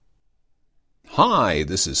Hi,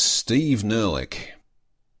 this is Steve Nerlich,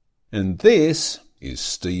 and this is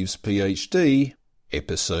Steve's PhD,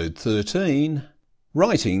 Episode 13,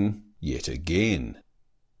 Writing Yet Again.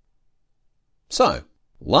 So,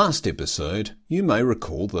 last episode, you may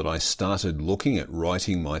recall that I started looking at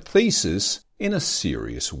writing my thesis in a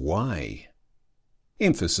serious way.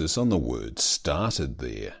 Emphasis on the word started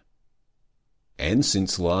there. And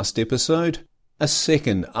since last episode, a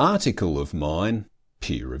second article of mine,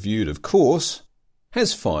 peer-reviewed of course,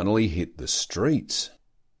 has finally hit the streets.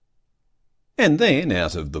 And then,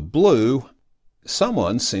 out of the blue,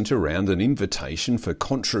 someone sent around an invitation for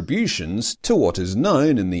contributions to what is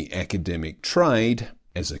known in the academic trade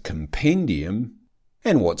as a compendium,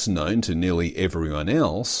 and what's known to nearly everyone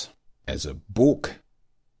else as a book.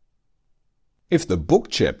 If the book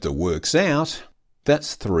chapter works out,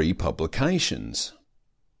 that's 3 publications,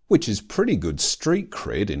 which is pretty good street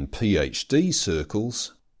cred in PhD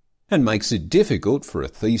circles, and makes it difficult for a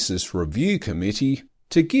thesis review committee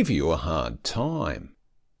to give you a hard time.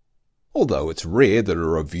 Although it's rare that a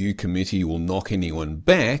review committee will knock anyone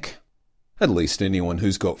back, at least anyone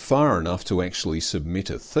who's got far enough to actually submit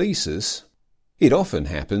a thesis, it often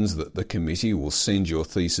happens that the committee will send your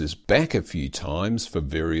thesis back a few times for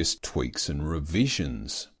various tweaks and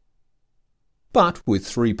revisions. But with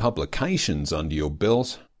 3 publications under your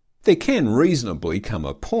belt, there can reasonably come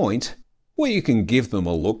a point where you can give them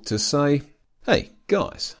a look to say, hey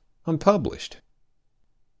guys, I'm published.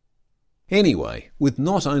 Anyway, with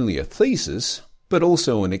not only a thesis, but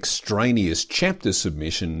also an extraneous chapter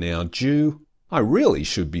submission now due, I really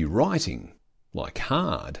should be writing, like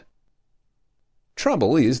hard.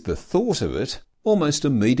 Trouble is, the thought of it almost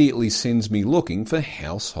immediately sends me looking for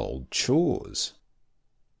household chores.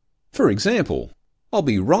 For example, I'll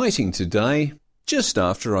be writing today just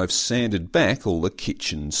after I've sanded back all the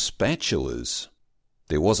kitchen spatulas.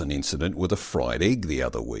 There was an incident with a fried egg the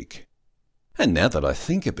other week. And now that I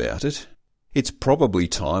think about it, it's probably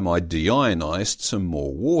time I deionized some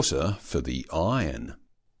more water for the iron.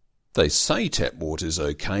 They say tap water's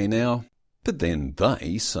okay now, but then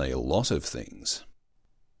they say a lot of things.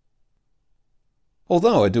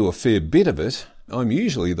 Although I do a fair bit of it, I'm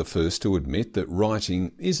usually the first to admit that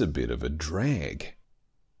writing is a bit of a drag.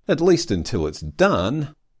 At least until it's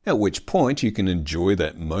done, at which point you can enjoy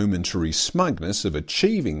that momentary smugness of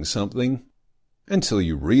achieving something, until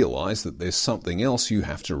you realise that there's something else you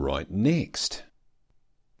have to write next.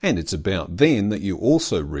 And it's about then that you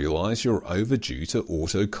also realise you're overdue to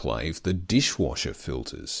autoclave the dishwasher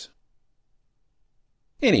filters.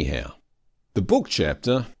 Anyhow, the book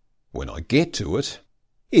chapter, when I get to it,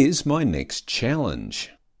 is my next challenge.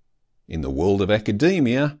 In the world of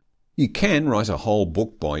academia, you can write a whole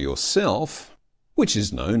book by yourself, which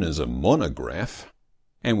is known as a monograph,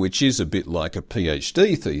 and which is a bit like a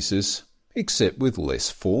PhD thesis, except with less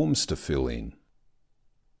forms to fill in.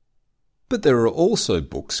 But there are also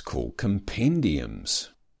books called compendiums.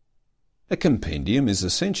 A compendium is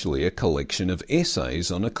essentially a collection of essays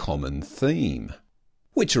on a common theme,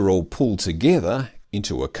 which are all pulled together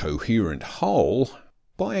into a coherent whole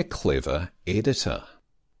by a clever editor.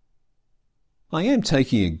 I am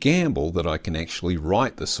taking a gamble that I can actually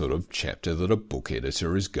write the sort of chapter that a book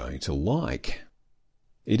editor is going to like.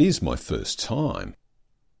 It is my first time.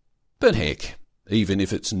 But heck, even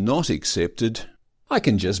if it's not accepted, I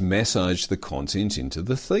can just massage the content into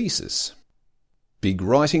the thesis. Big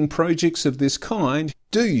writing projects of this kind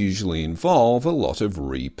do usually involve a lot of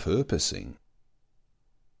repurposing.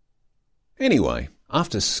 Anyway,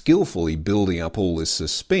 after skillfully building up all this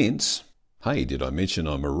suspense, hey, did I mention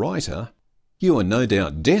I'm a writer? You are no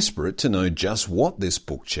doubt desperate to know just what this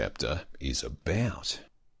book chapter is about.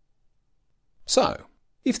 So,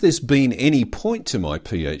 if there's been any point to my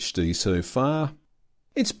PhD so far,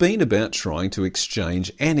 it's been about trying to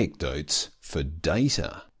exchange anecdotes for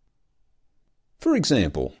data. For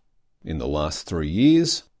example, in the last 3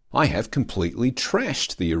 years, I have completely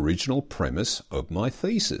trashed the original premise of my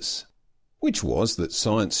thesis, which was that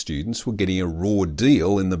science students were getting a raw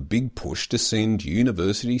deal in the big push to send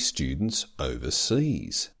university students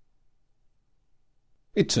overseas.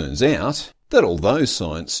 It turns out that although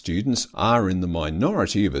science students are in the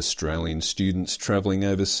minority of Australian students travelling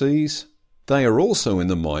overseas, they are also in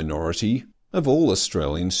the minority of all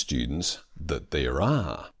Australian students that there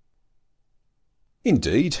are.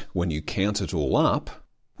 Indeed, when you count it all up,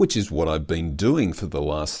 which is what I've been doing for the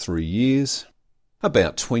last 3 years,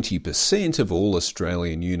 about 20% of all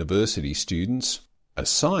Australian university students are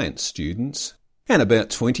science students, and about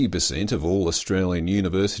 20% of all Australian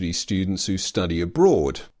university students who study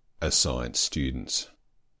abroad are science students.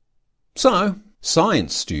 So,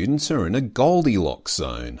 science students are in a Goldilocks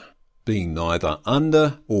zone, being neither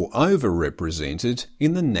under or overrepresented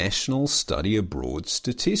in the national study abroad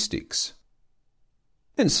statistics.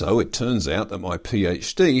 And so it turns out that my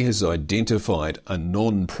PhD has identified a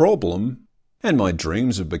non-problem, and my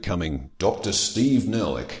dreams of becoming Dr. Steve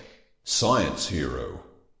Nerlich, science hero,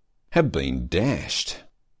 have been dashed.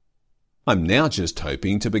 I'm now just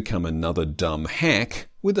hoping to become another dumb hack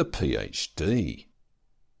with a PhD.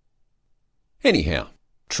 Anyhow,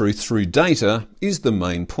 Truth Through Data is the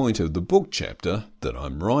main point of the book chapter that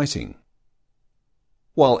I'm writing.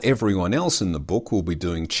 While everyone else in the book will be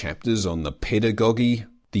doing chapters on the pedagogy,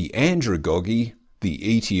 the andragogy,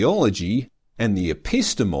 the etiology, and the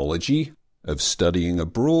epistemology of studying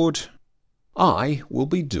abroad, I will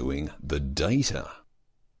be doing the data.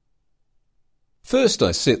 First,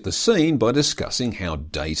 I set the scene by discussing how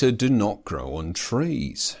data do not grow on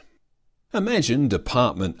trees. Imagine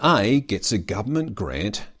Department A gets a government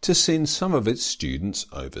grant to send some of its students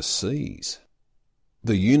overseas.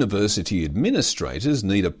 The university administrators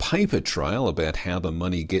need a paper trail about how the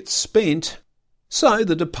money gets spent, so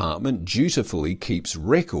the department dutifully keeps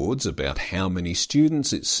records about how many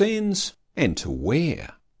students it sends and to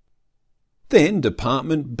where. Then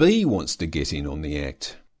Department B wants to get in on the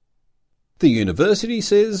act. The university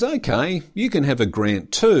says, OK, you can have a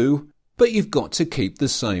grant too, but you've got to keep the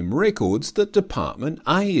same records that Department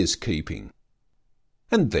A is keeping.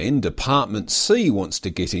 And then Department C wants to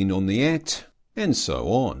get in on the act, and so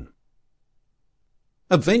on.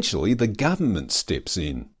 Eventually the government steps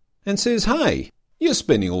in and says, hey, you're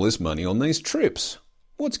spending all this money on these trips.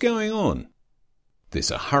 What's going on?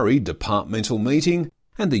 There's a hurried departmental meeting,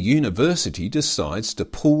 and the university decides to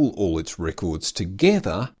pool all its records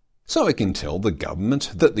together so it can tell the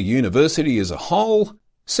government that the university as a whole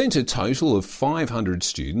sent a total of 500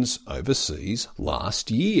 students overseas last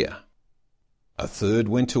year. A third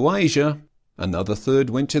went to Asia, another third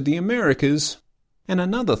went to the Americas, and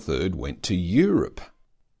another third went to Europe.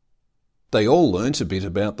 They all learnt a bit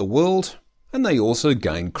about the world, and they also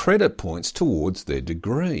gained credit points towards their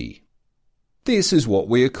degree. This is what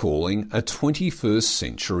we are calling a 21st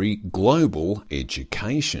century global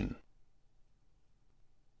education.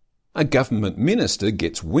 A government minister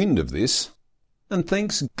gets wind of this and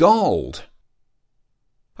thinks gold.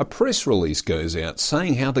 A press release goes out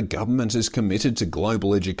saying how the government is committed to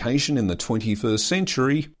global education in the 21st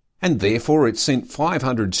century, and therefore it sent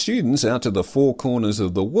 500 students out to the four corners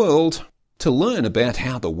of the world to learn about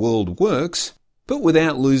how the world works, but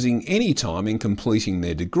without losing any time in completing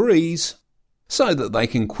their degrees, so that they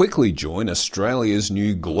can quickly join Australia's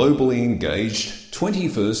new globally engaged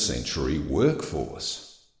 21st century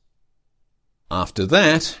workforce. After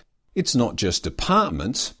that, it's not just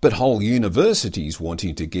departments, but whole universities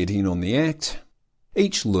wanting to get in on the act,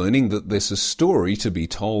 each learning that there's a story to be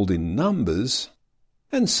told in numbers,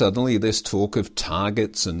 and suddenly there's talk of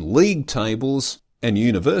targets and league tables, and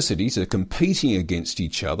universities are competing against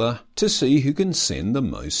each other to see who can send the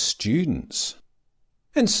most students.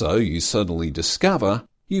 And so you suddenly discover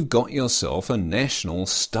you've got yourself a national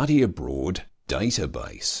study abroad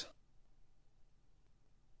database.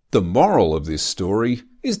 The moral of this story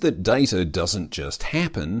is that data doesn't just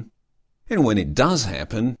happen, and when it does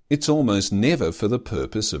happen, it's almost never for the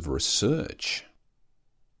purpose of research.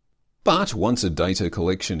 But once a data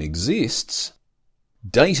collection exists,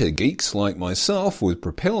 data geeks like myself with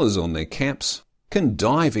propellers on their caps can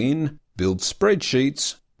dive in, build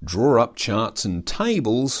spreadsheets, draw up charts and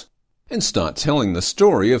tables, and start telling the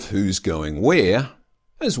story of who's going where,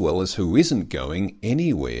 as well as who isn't going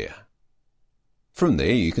anywhere. From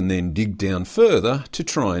there you can then dig down further to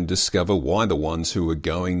try and discover why the ones who are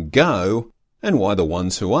going go, and why the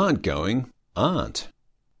ones who aren't going aren't.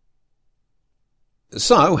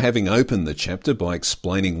 So, having opened the chapter by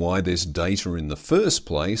explaining why there's data in the first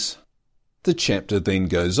place, the chapter then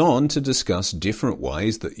goes on to discuss different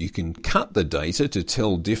ways that you can cut the data to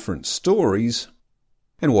tell different stories,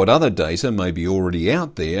 and what other data may be already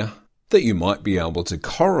out there that you might be able to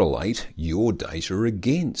correlate your data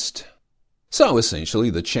against. So essentially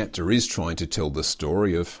the chapter is trying to tell the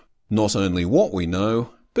story of not only what we know,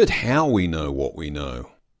 but how we know what we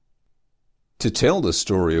know. To tell the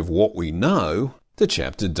story of what we know, the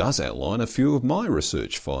chapter does outline a few of my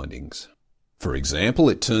research findings. For example,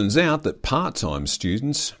 it turns out that part-time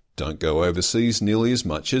students don't go overseas nearly as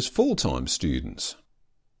much as full-time students.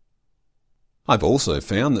 I've also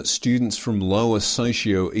found that students from lower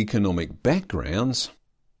socio-economic backgrounds,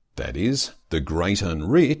 that is, the great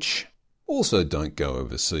unrich, also don't go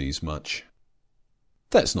overseas much.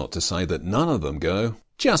 That's not to say that none of them go,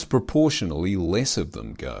 just proportionally less of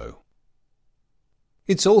them go.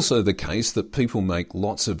 It's also the case that people make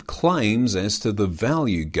lots of claims as to the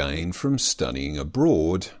value gained from studying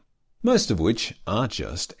abroad, most of which are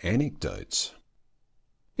just anecdotes.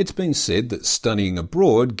 It's been said that studying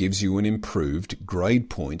abroad gives you an improved grade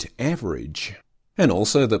point average, and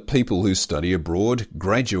also that people who study abroad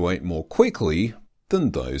graduate more quickly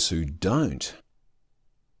than those who don't.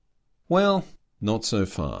 Well, not so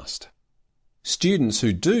fast. Students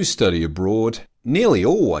who do study abroad nearly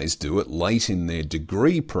always do it late in their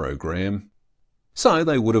degree program, so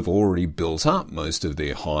they would have already built up most of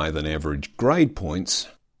their higher than average grade points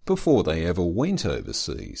before they ever went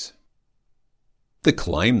overseas. The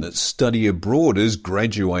claim that study abroaders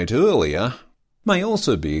graduate earlier may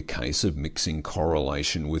also be a case of mixing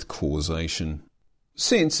correlation with causation,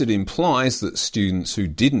 since it implies that students who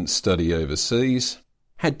didn't study overseas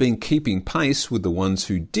had been keeping pace with the ones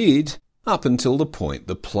who did up until the point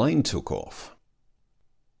the plane took off.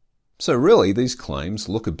 So really these claims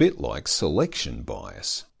look a bit like selection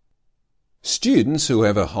bias. Students who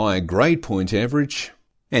have a higher grade point average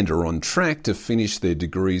and are on track to finish their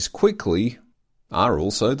degrees quickly are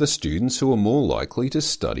also the students who are more likely to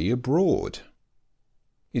study abroad.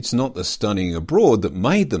 It's not the studying abroad that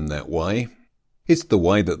made them that way, it's the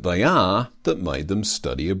way that they are that made them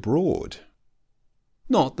study abroad.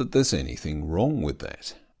 Not that there's anything wrong with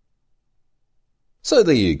that. So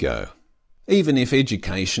there you go. Even if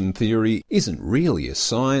education theory isn't really a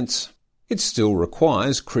science, it still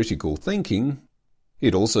requires critical thinking.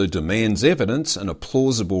 It also demands evidence and a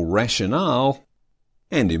plausible rationale,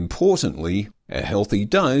 and importantly, a healthy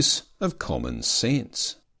dose of common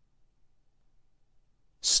sense.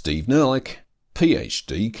 Steve Nerlich,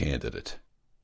 PhD candidate.